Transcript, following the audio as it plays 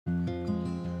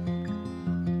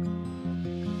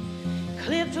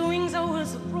I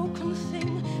was a broken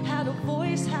thing, had a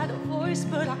voice,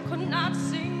 but I could not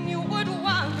sing. You would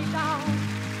wind me down.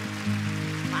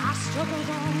 I struggled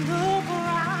on the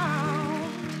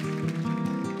ground.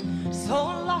 So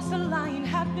lost, the line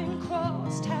had been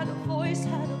crossed. Had a voice,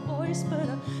 but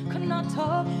I could not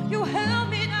talk. You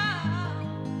held me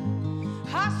down.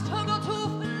 I struggled to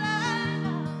fly.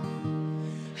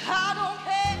 I don't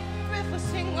care if I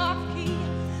sing off key.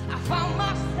 I found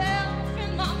myself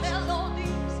in my melodies.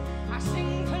 I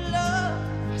sing for love,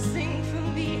 I sing for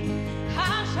me.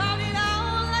 I shout it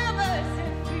out like a bird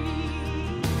set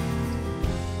free.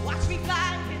 Watch me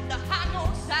fly, hit the high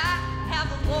note side.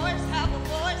 Have a voice,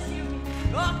 hear me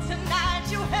rock tonight.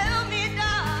 You held me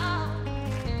down,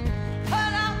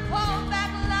 but I fall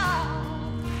back loud.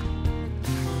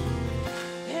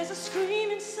 There's a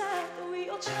scream inside that we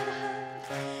all try to hide.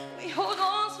 We hold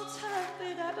on so tight,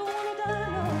 but I don't wanna die,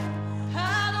 no.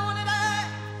 I don't wanna die,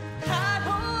 I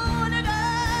don't wanna die.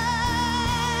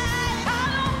 I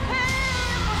don't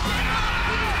care if I sing off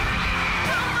key.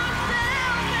 From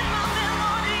myself and my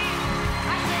melodies.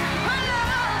 I sing for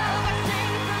love, I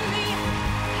sing for me.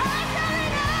 I shout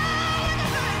it out like a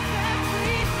bird set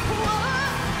free.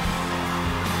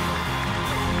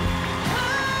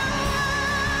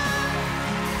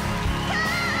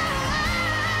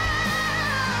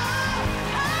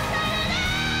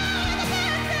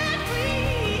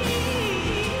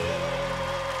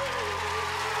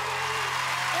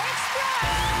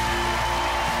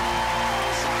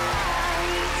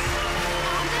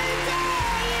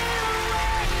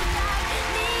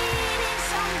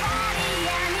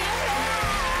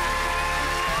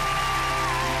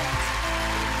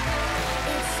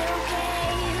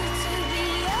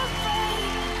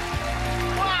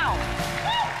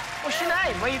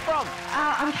 Where are you from?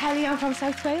 I'm Kelly, I'm from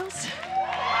South Wales.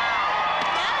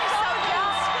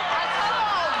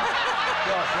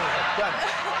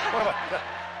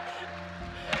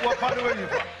 What part of where are you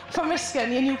from? From Risca,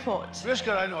 near Newport.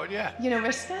 Risca, I know it, yeah. You know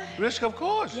Risca? Risca, of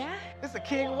course. Yeah. This is the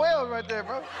king of Wales right there,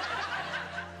 bro.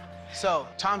 So,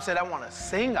 Tom said, I want a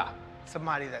singer,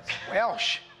 somebody that's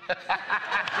Welsh. He did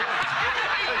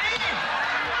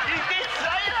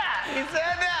say that! He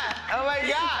said that! Oh my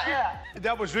God! Yeah.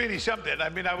 That was really something. I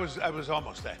mean, I was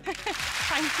almost there.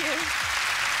 Thank you.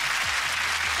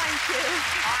 Thank you.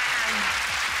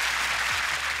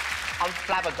 I'm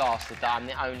flabbergasted that I'm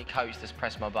the only coach that's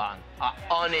pressed my button.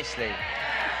 Honestly.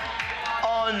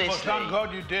 Well, thank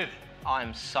God you did.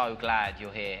 I'm so glad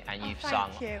you're here and you've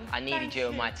sung. You. I needed you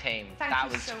on my team. That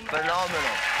was so much.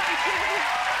 phenomenal. Thank you.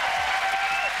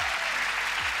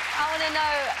 I want to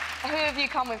know, who have you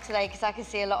come with today? Because I can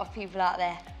see a lot of people out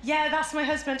there. Yeah, that's my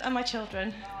husband and my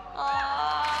children.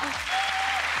 Aww.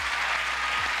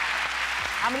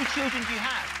 How many children do you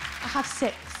have? I have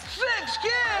 6. 6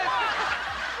 kids!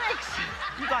 6!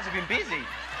 You guys have been busy.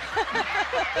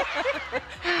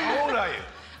 How old are you?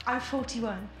 I'm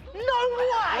 41. No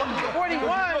way!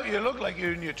 41! You look like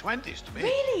you're in your 20s to me.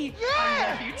 Really? Yeah.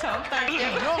 I love you, Tom. Thank you.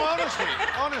 No,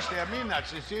 honestly, I mean that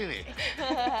sincerely.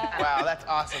 Wow, that's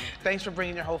awesome. Thanks for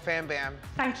bringing your whole fan bam.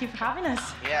 Thank you for having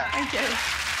us. Yeah. Thank you.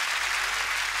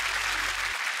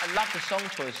 I love the song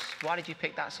choice. Why did you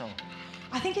pick that song?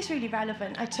 I think it's really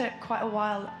relevant. I took quite a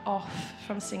while off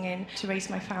from singing to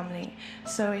raise my family.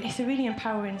 So it's a really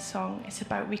empowering song. It's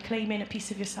about reclaiming a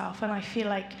piece of yourself. And I feel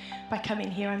like by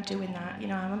coming here, I'm doing that. You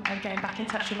know, I'm getting back in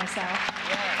touch with myself.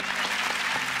 Yeah.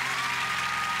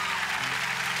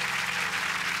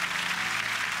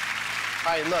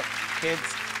 All right, look,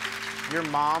 kids, your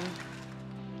mom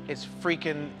is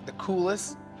freaking the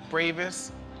coolest,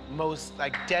 bravest, most,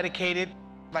 dedicated.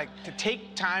 To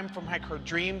take time from, her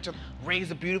dream to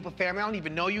raise a beautiful family. I don't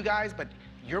even know you guys, but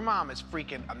your mom is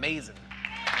freaking amazing.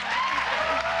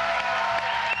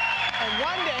 And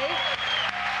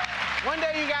one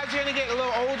day you guys are gonna get a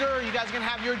little older, you guys are gonna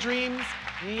have your dreams,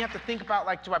 and you have to think about,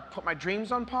 do I put my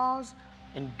dreams on pause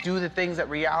and do the things that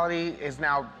reality is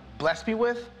now blessed me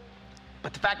with?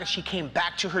 But the fact that she came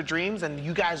back to her dreams and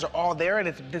you guys are all there and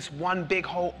it's this one big,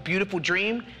 whole, beautiful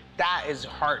dream, that is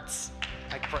hearts,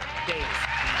 for days.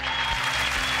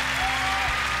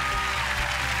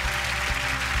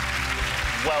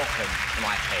 Welcome to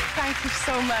my team. Thank you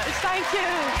so much. Thank you. Yes.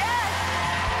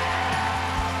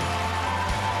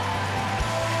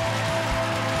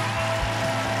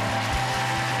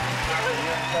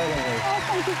 Oh,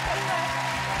 thank you so much.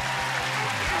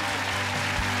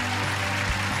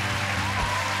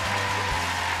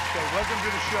 So welcome to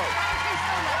the show. Thank you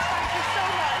so much. Thank you so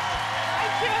much.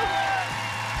 Thank you.